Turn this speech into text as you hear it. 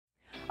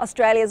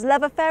Australia's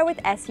love affair with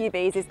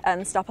SUVs is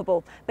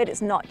unstoppable, but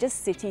it's not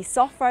just city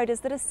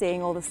soft-roaders that are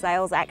seeing all the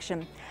sales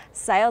action.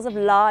 Sales of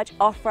large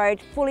off-road,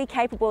 fully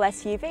capable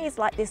SUVs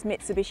like this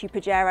Mitsubishi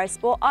Pajero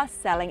Sport are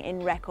selling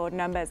in record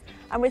numbers.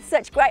 And with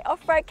such great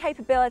off-road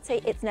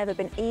capability, it's never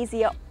been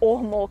easier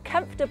or more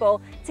comfortable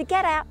to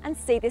get out and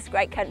see this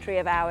great country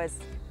of ours.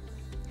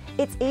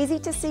 It's easy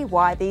to see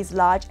why these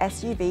large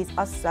SUVs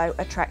are so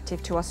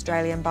attractive to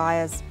Australian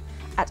buyers.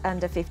 At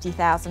under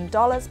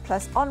 $50,000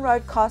 plus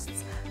on-road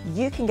costs,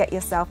 you can get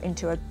yourself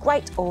into a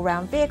great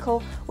all-round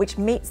vehicle which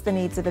meets the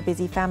needs of a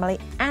busy family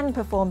and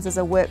performs as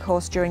a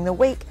workhorse during the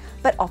week,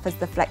 but offers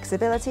the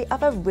flexibility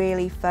of a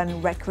really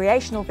fun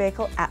recreational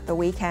vehicle at the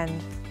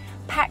weekend.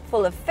 Packed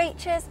full of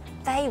features,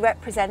 they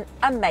represent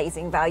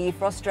amazing value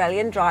for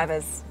Australian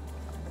drivers.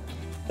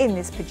 In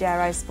this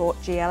Pajero Sport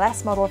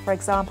GLS model, for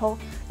example,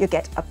 you'll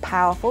get a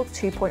powerful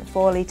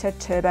 2.4 litre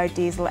turbo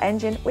diesel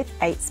engine with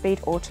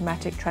 8-speed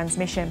automatic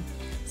transmission,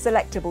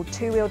 selectable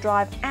 2-wheel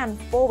drive and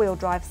 4-wheel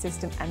drive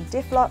system and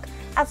diff lock,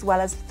 as well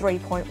as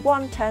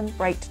 3.1-tonne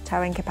braked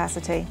towing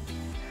capacity.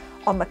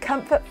 On the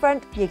comfort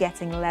front, you're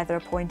getting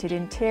leather-appointed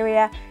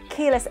interior,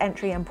 keyless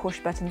entry and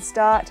push-button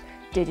start,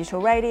 digital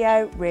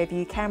radio,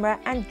 rear-view camera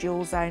and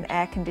dual-zone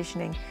air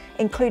conditioning,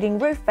 including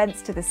roof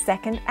vents to the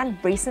second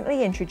and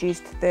recently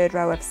introduced third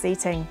row of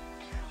seating.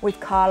 With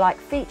car-like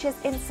features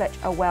in such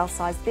a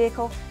well-sized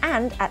vehicle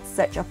and at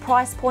such a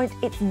price point,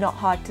 it's not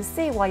hard to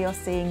see why you're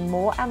seeing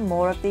more and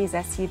more of these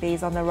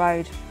SUVs on the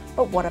road.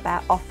 But what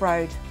about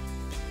off-road?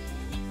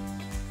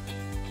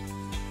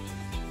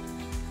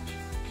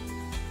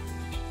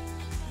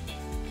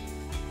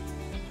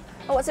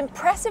 What's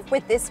impressive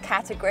with this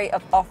category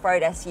of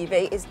off-road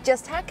SUV is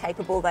just how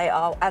capable they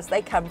are as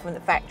they come from the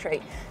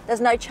factory.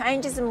 There's no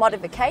changes and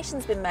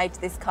modifications been made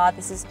to this car.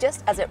 This is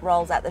just as it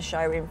rolls out the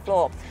showroom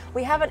floor.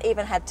 We haven't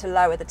even had to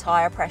lower the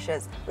tyre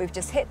pressures. We've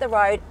just hit the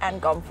road and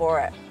gone for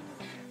it.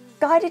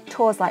 Guided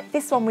tours like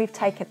this one we've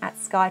taken at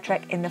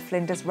Skytrek in the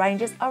Flinders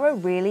Ranges are a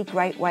really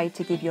great way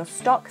to give your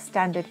stock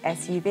standard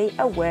SUV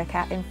a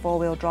workout in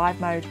 4-wheel drive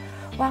mode,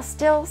 while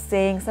still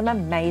seeing some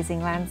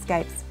amazing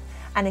landscapes.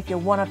 And if you're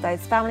one of those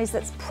families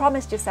that's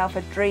promised yourself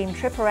a dream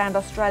trip around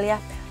Australia,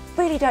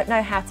 really don't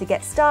know how to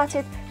get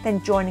started,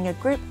 then joining a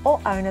group or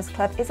owners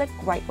club is a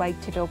great way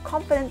to build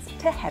confidence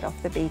to head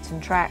off the beaten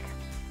track.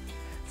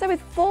 So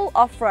with full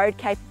off-road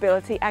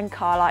capability and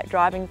car-like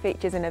driving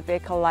features in a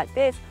vehicle like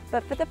this,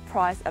 but for the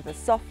price of a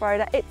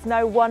soft-roader, it's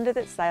no wonder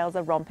that sales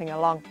are romping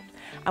along.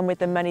 And with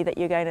the money that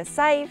you're going to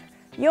save,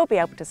 you'll be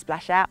able to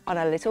splash out on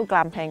a little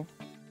glamping.